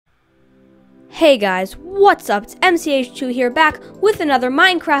Hey guys, what's up? It's MCH2 here, back with another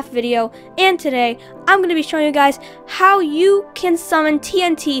Minecraft video, and today I'm going to be showing you guys how you can summon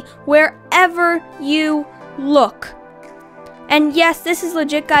TNT wherever you look. And yes, this is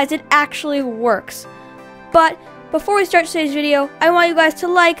legit guys, it actually works. But before we start today's video, I want you guys to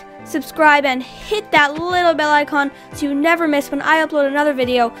like, subscribe, and hit that little bell icon so you never miss when I upload another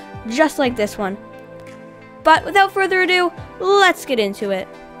video just like this one. But without further ado, let's get into it.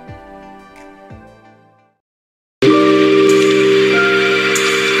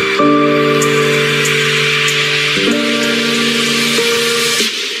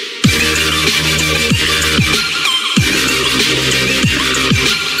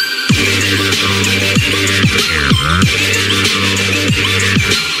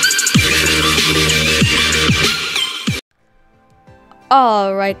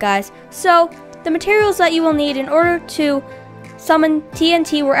 Alright guys, so the materials that you will need in order to summon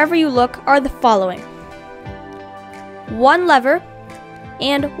TNT wherever you look are the following: 1 lever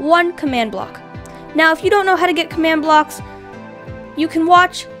and 1 command block. Now if you don't know how to get command blocks, you can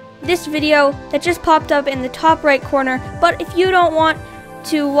watch this video that just popped up in the top right corner, but if you don't want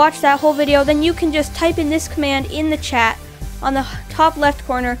to watch that whole video, then you can just type in this command in the chat on the top left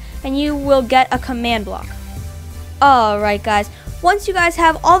corner and you will get a command block. Alright guys, once you guys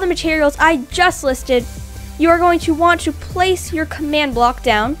have all the materials I just listed, you are going to want to place your command block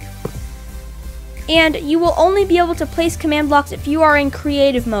down. And you will only be able to place command blocks if you are in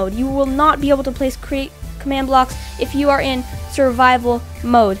creative mode. You will not be able to place command blocks if you are in survival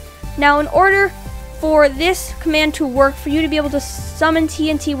mode. Now in order for this command to work, for you to be able to summon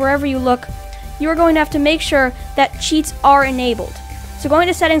TNT wherever you look, you are going to have to make sure that cheats are enabled. So go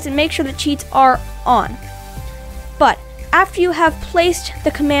into settings and make sure that cheats are on. But after you have placed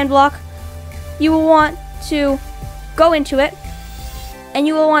the command block, you will want to go into it and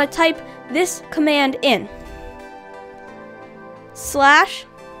you will want to type this command in: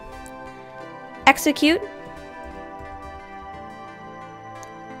 /execute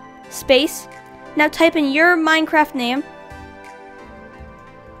space. Now type in your Minecraft name,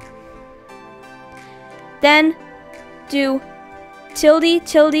 then do ~,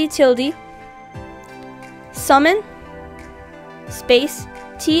 summon space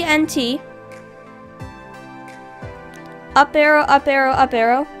TNT, up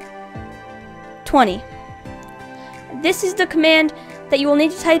arrow 20. This is the command that you will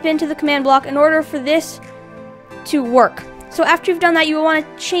need to type into the command block in order for this to work. So after you've done that, you will want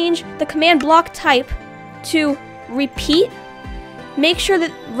to change the command block type to repeat. Make sure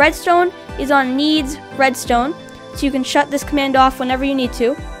that redstone is on needs redstone, so you can shut this command off whenever you need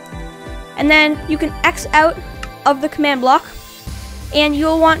to. And then you can X out of the command block, and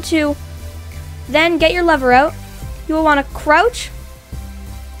you'll want to then get your lever out. You will want to crouch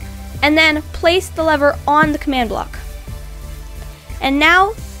and then place the lever on the command block. And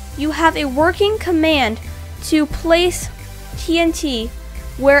now you have a working command to place TNT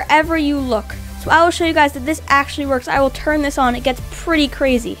wherever you look. So I will show you guys that this actually works. I will turn this on. It gets pretty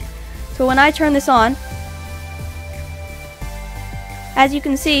crazy. So when I turn this on, as you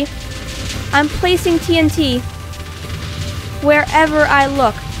can see, I'm placing TNT wherever I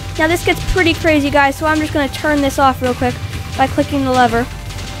look. Now this gets pretty crazy guys, so I'm just going to turn this off real quick by clicking the lever.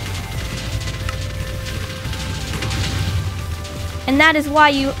 And that is why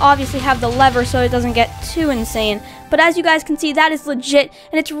you obviously have the lever, so it doesn't get too insane. But as you guys can see, that is legit,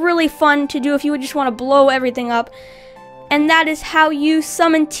 and it's really fun to do if you would just want to blow everything up. And that is how you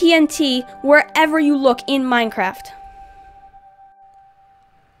summon TNT wherever you look in Minecraft.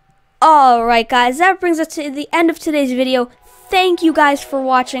 Alright guys, that brings us to the end of today's video. Thank you guys for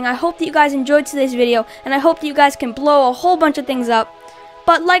watching. I hope that you guys enjoyed today's video, and I hope that you guys can blow a whole bunch of things up.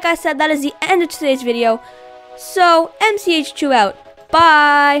 But like I said, that is the end of today's video. So, MCH2 out.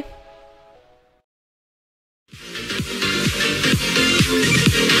 Bye!